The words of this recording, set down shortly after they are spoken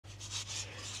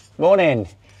Morning.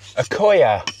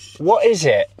 Accoya, what is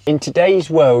it? In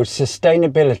today's world,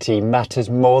 sustainability matters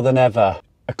more than ever.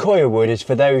 Accoya wood is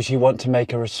for those who want to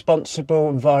make a responsible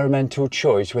environmental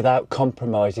choice without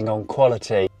compromising on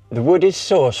quality. The wood is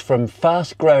sourced from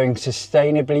fast-growing,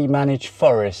 sustainably managed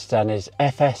forests and is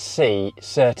FSC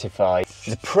certified.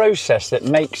 The process that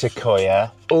makes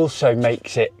Accoya also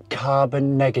makes it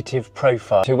carbon negative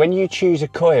profile. So when you choose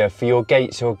Accoya for your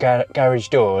gates or garage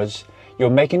doors, you're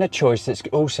making a choice that's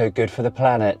also good for the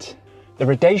planet. The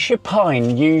Radiata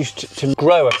pine used to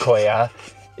grow Accoya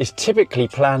is typically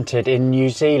planted in New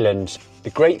Zealand.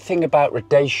 The great thing about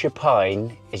Radiata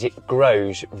pine is it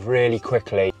grows really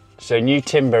quickly. So new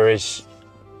timber is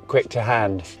quick to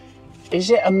hand.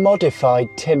 Is it a modified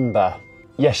timber?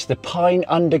 Yes, the pine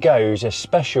undergoes a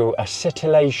special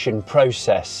acetylation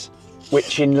process,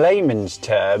 which in layman's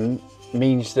term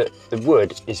means that the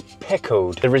wood is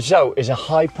pickled. The result is a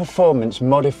high performance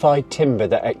modified timber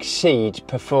that exceeds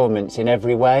performance in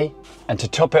every way. And to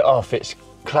top it off, it's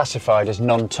classified as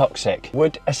non-toxic.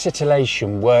 Wood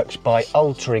acetylation works by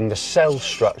altering the cell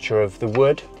structure of the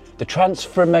wood. The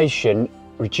transformation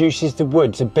reduces the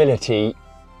wood's ability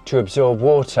to absorb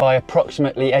water by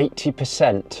approximately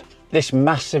 80%. This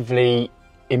massively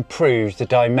improves the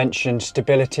dimension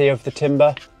stability of the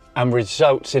timber and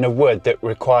results in a wood that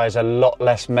requires a lot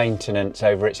less maintenance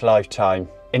over its lifetime.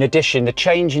 In addition, the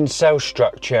change in cell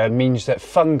structure means that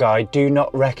fungi do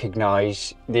not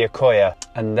recognise the Accoya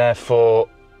and therefore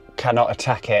cannot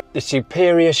attack it. The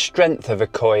superior strength of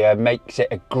Accoya makes it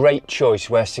a great choice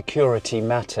where security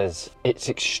matters. It's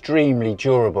extremely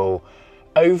durable.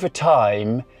 Over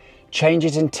time,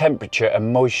 changes in temperature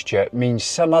and moisture means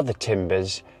some other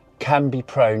timbers can be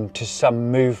prone to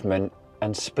some movement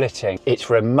and splitting.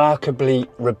 It's remarkably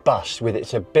robust with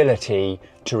its ability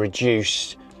to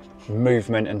reduce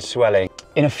movement and swelling.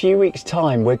 In a few weeks'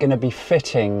 time, we're going to be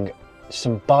fitting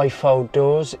some bifold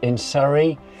doors in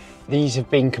Surrey. These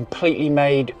have been completely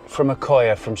made from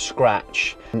Accoya from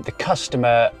scratch. The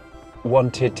customer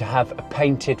wanted to have a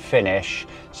painted finish,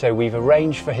 so we've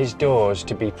arranged for his doors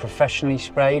to be professionally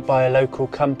sprayed by a local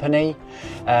company.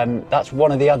 That's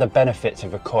one of the other benefits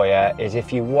of Accoya, is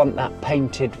if you want that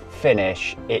painted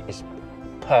finish, it is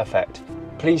perfect.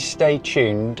 Please stay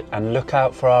tuned and look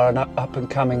out for our up and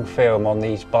coming film on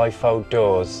these bifold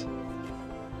doors.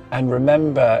 And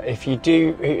remember, if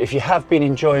you have been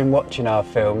enjoying watching our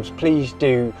films, please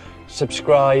do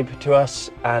subscribe to us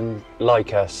and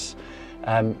like us.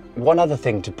 One other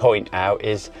thing to point out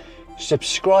is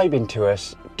subscribing to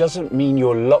us doesn't mean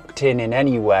you're locked in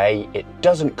any way. It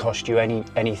doesn't cost you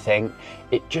anything.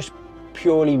 It just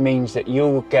purely means that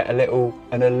you'll get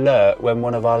an alert when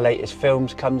one of our latest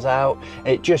films comes out.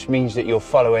 It just means that you're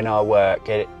following our work.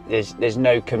 There's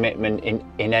no commitment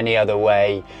in any other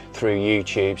way through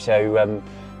YouTube. So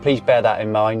please bear that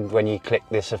in mind when you click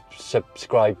this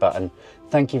subscribe button.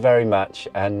 Thank you very much,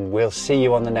 and we'll see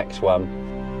you on the next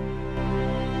one.